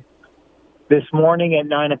 corporate-wide. This morning at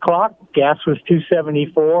 9 o'clock, gas was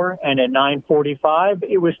 $2.74, and at 9:45,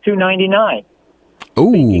 it was $2.99.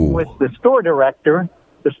 Ooh. Speaking with the store director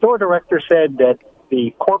said that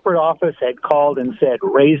the corporate office had called and said,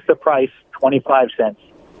 raise the price 25 cents.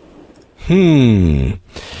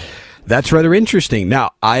 That's rather interesting.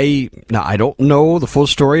 Now I don't know the full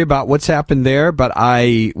story about what's happened there, but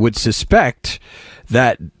I would suspect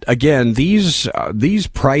that, again, these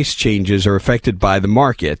price changes are affected by the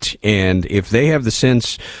market, and if they have the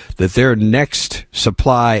sense that their next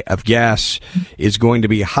supply of gas is going to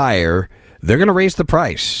be higher, they're going to raise the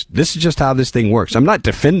price. This is just how this thing works. I'm not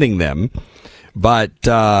defending them, but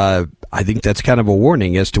I think that's kind of a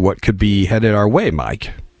warning as to what could be headed our way,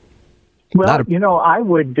 Mike. Well, I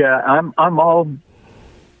would. I'm all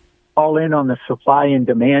in on the supply and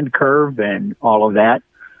demand curve and all of that.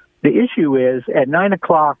 The issue is at 9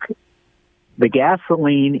 o'clock, the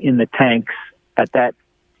gasoline in the tanks at that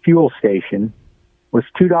fuel station was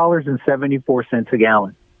 $2.74 a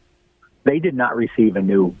gallon. They did not receive a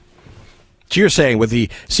new So you're saying with the,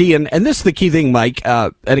 see, and this is the key thing, Mike,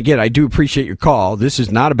 and again, I do appreciate your call. This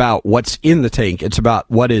is not about what's in the tank. It's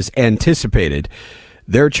about what is anticipated.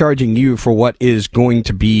 They're charging you for what is going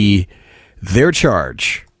to be their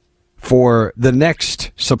charge for the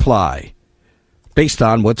next supply based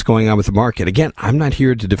on what's going on with the market. Again, I'm not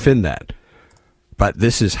here to defend that, but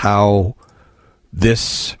this is how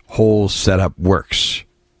this whole setup works,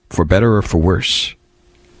 for better or for worse.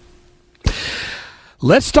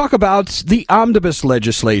 Let's talk about the omnibus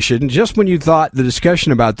legislation. Just when you thought the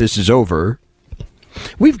discussion about this is over,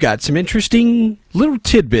 we've got some interesting little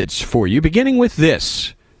tidbits for you, beginning with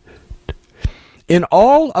this. In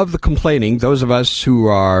all of the complaining, those of us who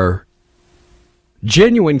are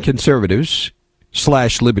genuine conservatives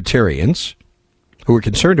 / libertarians who are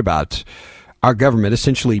concerned about our government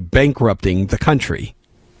essentially bankrupting the country,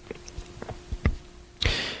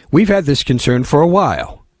 we've had this concern for a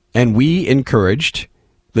while, and we encouraged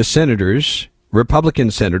the senators, Republican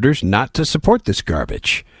senators, not to support this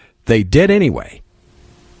garbage. They did anyway.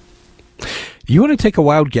 You want to take a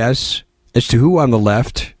wild guess as to who on the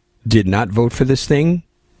left did not vote for this thing?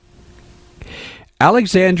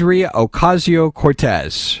 Alexandria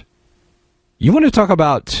Ocasio-Cortez. You want to talk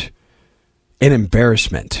about an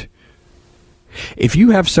embarrassment? If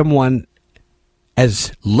you have someone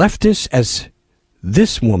as leftist as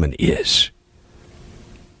this woman is,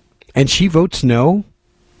 and she votes no,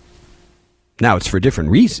 now it's for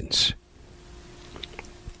different reasons.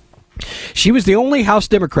 She was the only House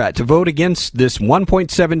Democrat to vote against this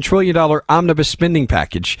 $1.7 trillion omnibus spending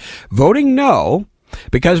package, voting no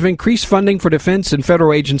because of increased funding for defense and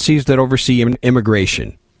federal agencies that oversee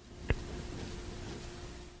immigration.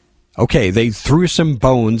 Okay, they threw some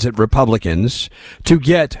bones at Republicans to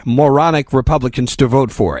get moronic Republicans to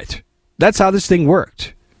vote for it. That's how this thing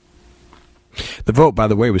worked. The vote, by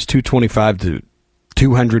the way, was 225 to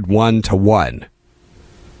 201 to 1.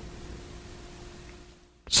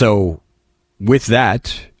 So, with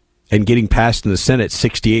that, and getting passed in the Senate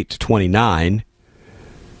 68 to 29,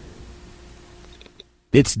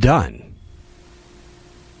 it's done.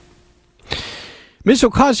 Ms.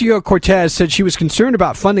 Ocasio-Cortez said she was concerned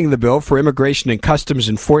about funding the bill for Immigration and Customs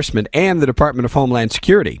Enforcement and the Department of Homeland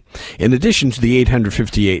Security, in addition to the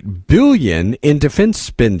 $858 billion in defense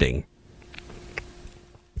spending.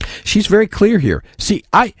 She's very clear here. See,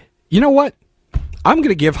 you know what? I'm going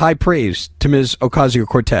to give high praise to Ms.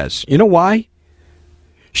 Ocasio-Cortez. You know why?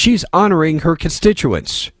 She's honoring her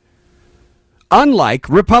constituents. Unlike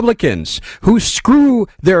Republicans who screw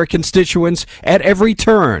their constituents at every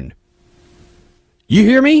turn. You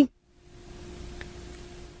hear me?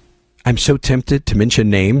 I'm so tempted to mention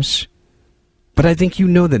names, but I think you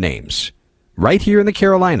know the names. Right here in the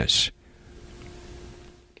Carolinas.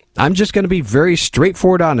 I'm just going to be very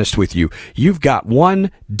straightforward honest with you. You've got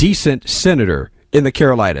one decent senator in the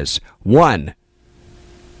Carolinas. One.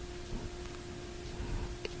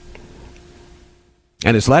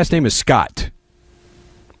 And his last name is Scott.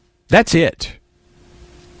 That's it.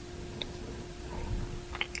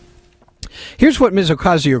 Here's what Ms.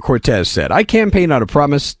 Ocasio-Cortez said. I campaign on a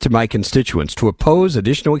promise to my constituents to oppose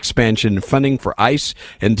additional expansion in funding for ICE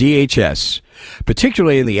and DHS,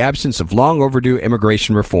 particularly in the absence of long overdue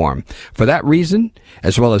immigration reform. For that reason,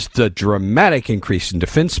 as well as the dramatic increase in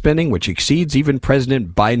defense spending, which exceeds even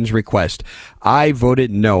President Biden's request, I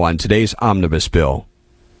voted no on today's omnibus bill.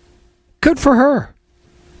 Good for her.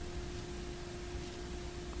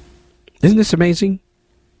 Isn't this amazing?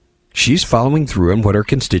 She's following through on what her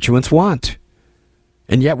constituents want.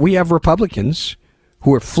 And yet we have Republicans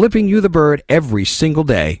who are flipping you the bird every single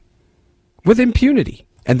day with impunity.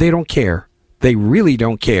 And they don't care. They really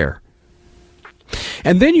don't care.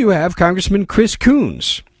 And then you have Congressman Chris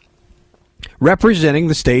Coons, representing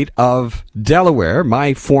the state of Delaware,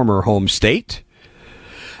 my former home state.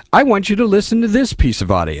 I want you to listen to this piece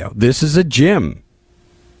of audio. This is a gem.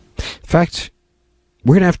 In fact,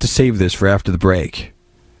 we're going to have to save this for after the break.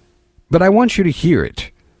 But I want you to hear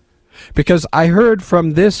it. Because I heard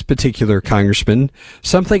from this particular congressman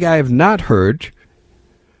something I have not heard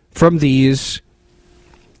from these.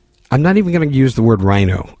 I'm not even going to use the word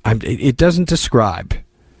rhino. It doesn't describe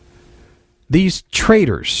these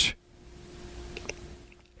traitors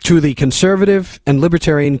to the conservative and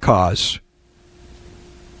libertarian cause.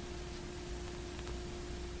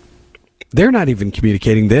 They're not even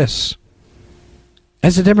communicating this.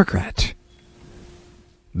 As a Democrat,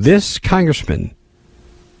 this congressman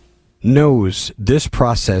knows this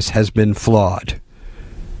process has been flawed.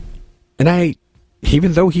 And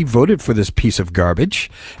even though he voted for this piece of garbage,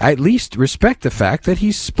 I at least respect the fact that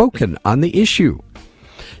he's spoken on the issue.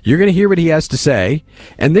 You're going to hear what he has to say,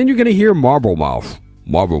 and then you're going to hear Marble Mouth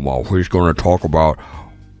Marble Mouth. He's going to talk about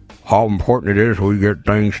how important it is we get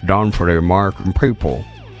things done for the American people.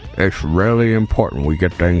 It's really important we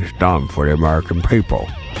get things done for the American people.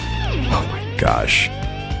 Oh my gosh.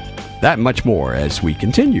 That and much more as we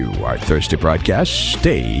continue our Thursday broadcast.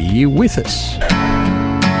 Stay with us.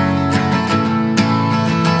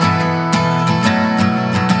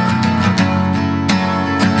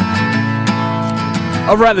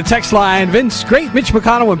 Over on the text line, Vince, great Mitch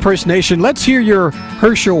McConnell impersonation. Let's hear your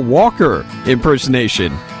Herschel Walker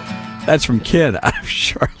impersonation. That's from Ken out of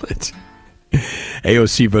Charlotte.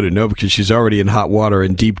 AOC voted no because she's already in hot water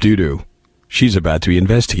and deep doo-doo. She's about to be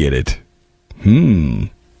investigated.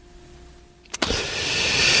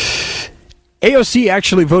 AOC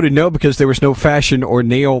actually voted no because there was no fashion or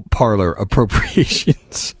nail parlor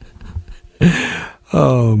appropriations.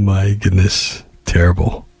 Oh, my goodness.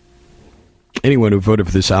 Terrible. Anyone who voted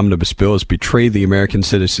for this omnibus bill has betrayed the American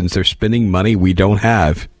citizens. They're spending money we don't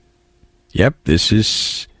have. Yep,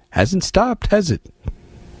 this hasn't stopped, has it?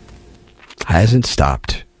 Hasn't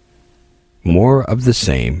stopped. More of the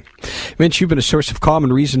same. Vince, you've been a source of calm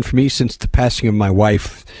and reason for me since the passing of my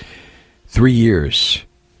wife. 3 years.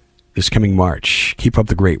 This coming March. Keep up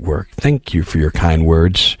the great work. Thank you for your kind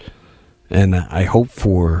words. And I hope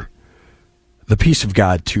for the peace of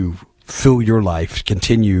God to fill your life,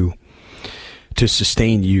 continue to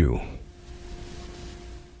sustain you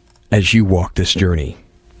as you walk this journey.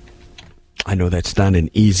 I know that's not an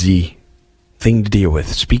easy thing to deal with.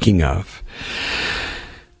 Speaking of,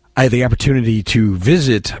 I had the opportunity to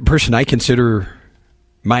visit a person I consider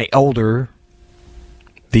my elder,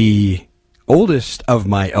 the oldest of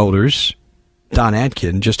my elders, Don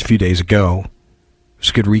Adkin, just a few days ago. It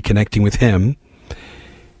was good reconnecting with him.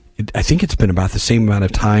 I think it's been about the same amount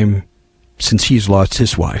of time since he's lost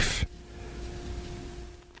his wife.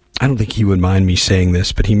 I don't think he would mind me saying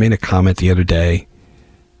this, but he made a comment the other day.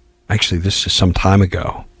 Actually, this is some time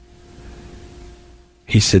ago.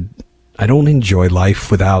 He said, I don't enjoy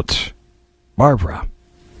life without Barbara.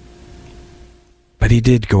 But he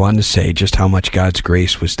did go on to say just how much God's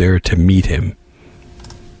grace was there to meet him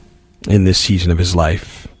in this season of his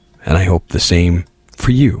life. And I hope the same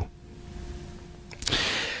for you.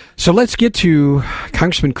 So let's get to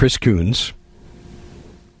Congressman Chris Coons.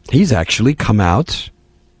 He's actually come out,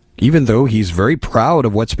 even though he's very proud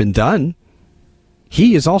of what's been done,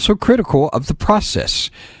 he is also critical of the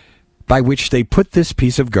process by which they put this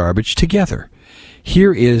piece of garbage together.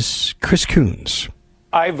 Here is Chris Coons.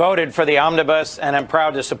 I voted for the omnibus and I'm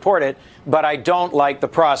proud to support it, but I don't like the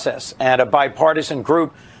process. And a bipartisan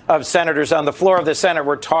group of senators on the floor of the Senate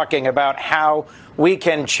were talking about how we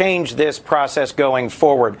can change this process going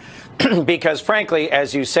forward. Because frankly,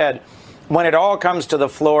 as you said, when it all comes to the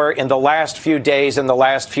floor in the last few days and the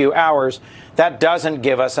last few hours, that doesn't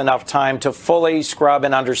give us enough time to fully scrub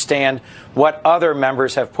and understand what other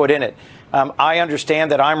members have put in it. I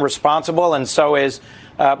understand that I'm responsible, and so is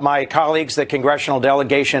my colleagues, the congressional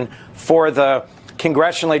delegation, for the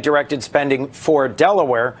congressionally directed spending for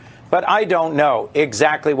Delaware. But I don't know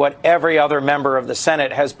exactly what every other member of the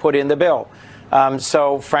Senate has put in the bill.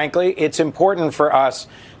 So, frankly, it's important for us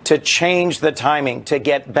to change the timing, to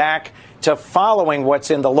get back to following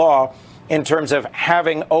what's in the law in terms of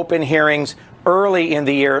having open hearings early in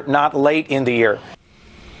the year, not late in the year.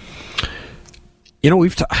 You know,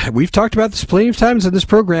 we've talked about this plenty of times in this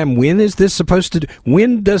program. When is this supposed to?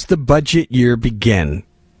 When does the budget year begin?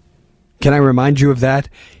 Can I remind you of that?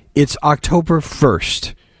 It's October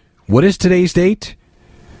 1st. What is today's date?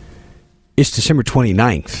 It's December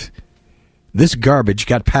 29th. This garbage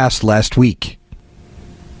got passed last week.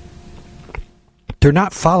 They're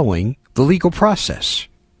not following the legal process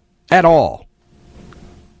at all.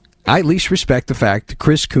 I at least respect the fact that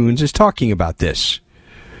Chris Coons is talking about this.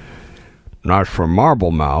 Not for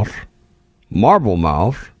Marble Mouth. Marble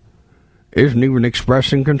Mouth isn't even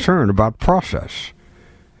expressing concern about process.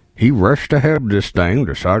 He rushed ahead with this thing,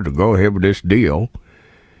 decided to go ahead with this deal,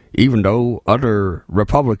 even though other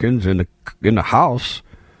Republicans in the House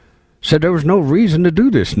said there was no reason to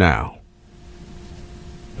do this now.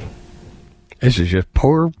 This is just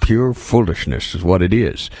pure foolishness is what it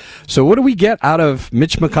is. So what do we get out of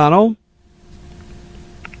Mitch McConnell?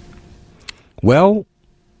 Well,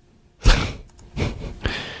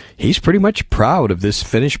 he's pretty much proud of this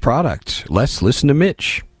finished product. Let's listen to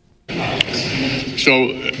Mitch.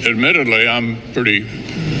 So, admittedly, I'm pretty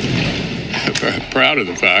proud of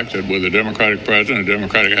the fact that with a Democratic president, a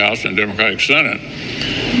Democratic House, and a Democratic Senate,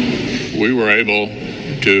 we were able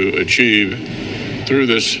to achieve, through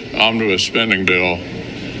this omnibus spending bill,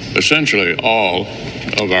 essentially all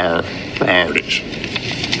of our priorities.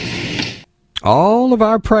 All of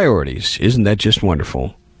our priorities. Isn't that just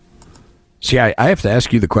wonderful? See, I have to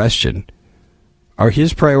ask you the question. Are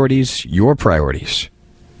his priorities your priorities?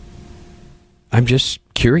 I'm just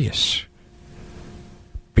curious.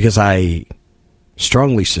 Because I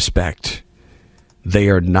strongly suspect they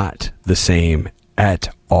are not the same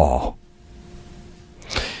at all.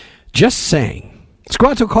 Just saying. Let's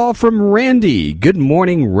go out to a call from Randy. Good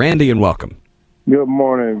morning, Randy, and welcome. Good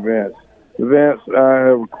morning, Vince. Vince, I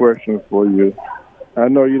have a question for you. I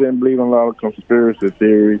know you didn't believe in a lot of conspiracy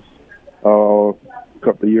theories a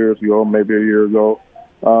couple of years ago, maybe a year ago.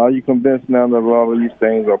 Are you convinced now that a lot of these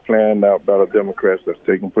things are planned out by the Democrats that's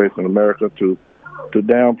taking place in America to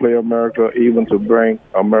downplay America, even to bring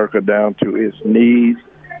America down to its knees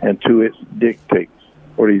and to its dictates?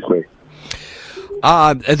 What do you say?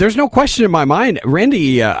 There's no question in my mind.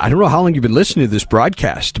 Randy, I don't know how long you've been listening to this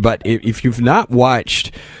broadcast, but if you've not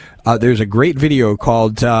watched, there's a great video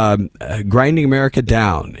called Grinding America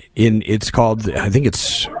Down. It's called, I think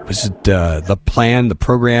it's, the plan, the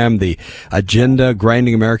program, the agenda,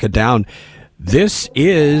 Grinding America Down. This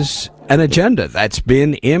is an agenda that's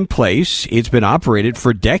been in place. It's been operated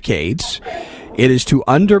for decades. It is to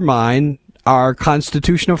undermine our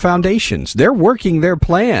constitutional foundations. They're working their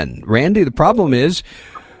plan. Randy, the problem is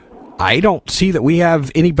I don't see that we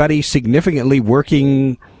have anybody significantly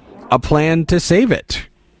working a plan to save it.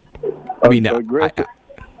 I mean, I'm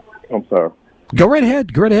sorry. Go right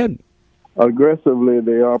ahead. Go right ahead. Aggressively,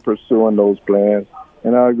 they are pursuing those plans,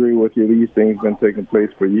 and I agree with you. These things have been taking place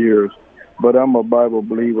for years, but I'm a Bible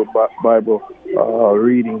believer, Bible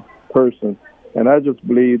reading person, and I just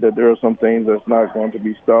believe that there are some things that's not going to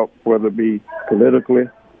be stopped, whether it be politically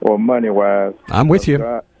or money-wise. I'm with you.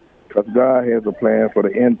 Because God has a plan for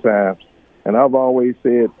the end times. And I've always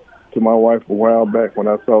said to my wife a while back when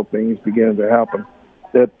I saw things beginning to happen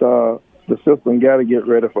that the system got to get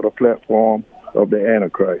ready for the platform of the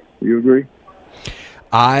Antichrist. You agree?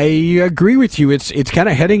 I agree with you. It's kind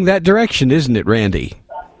of heading that direction, isn't it, Randy?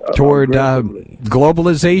 Toward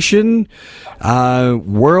globalization,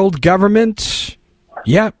 world government.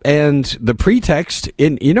 Yeah, and the pretext,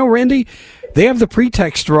 Randy, they have the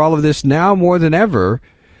pretext for all of this now more than ever,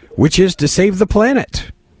 which is to save the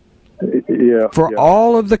planet. For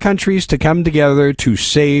all of the countries to come together to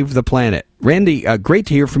save the planet. Randy, great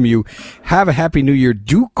to hear from you. Have a happy new year.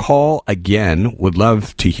 Do call again. Would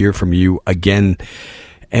love to hear from you again.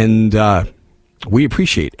 And we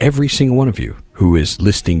appreciate every single one of you who is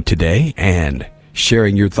listening today and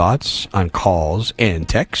sharing your thoughts on calls and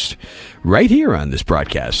text right here on this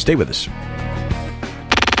broadcast. Stay with us.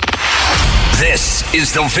 This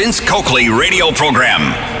is the Vince Coakley radio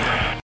program.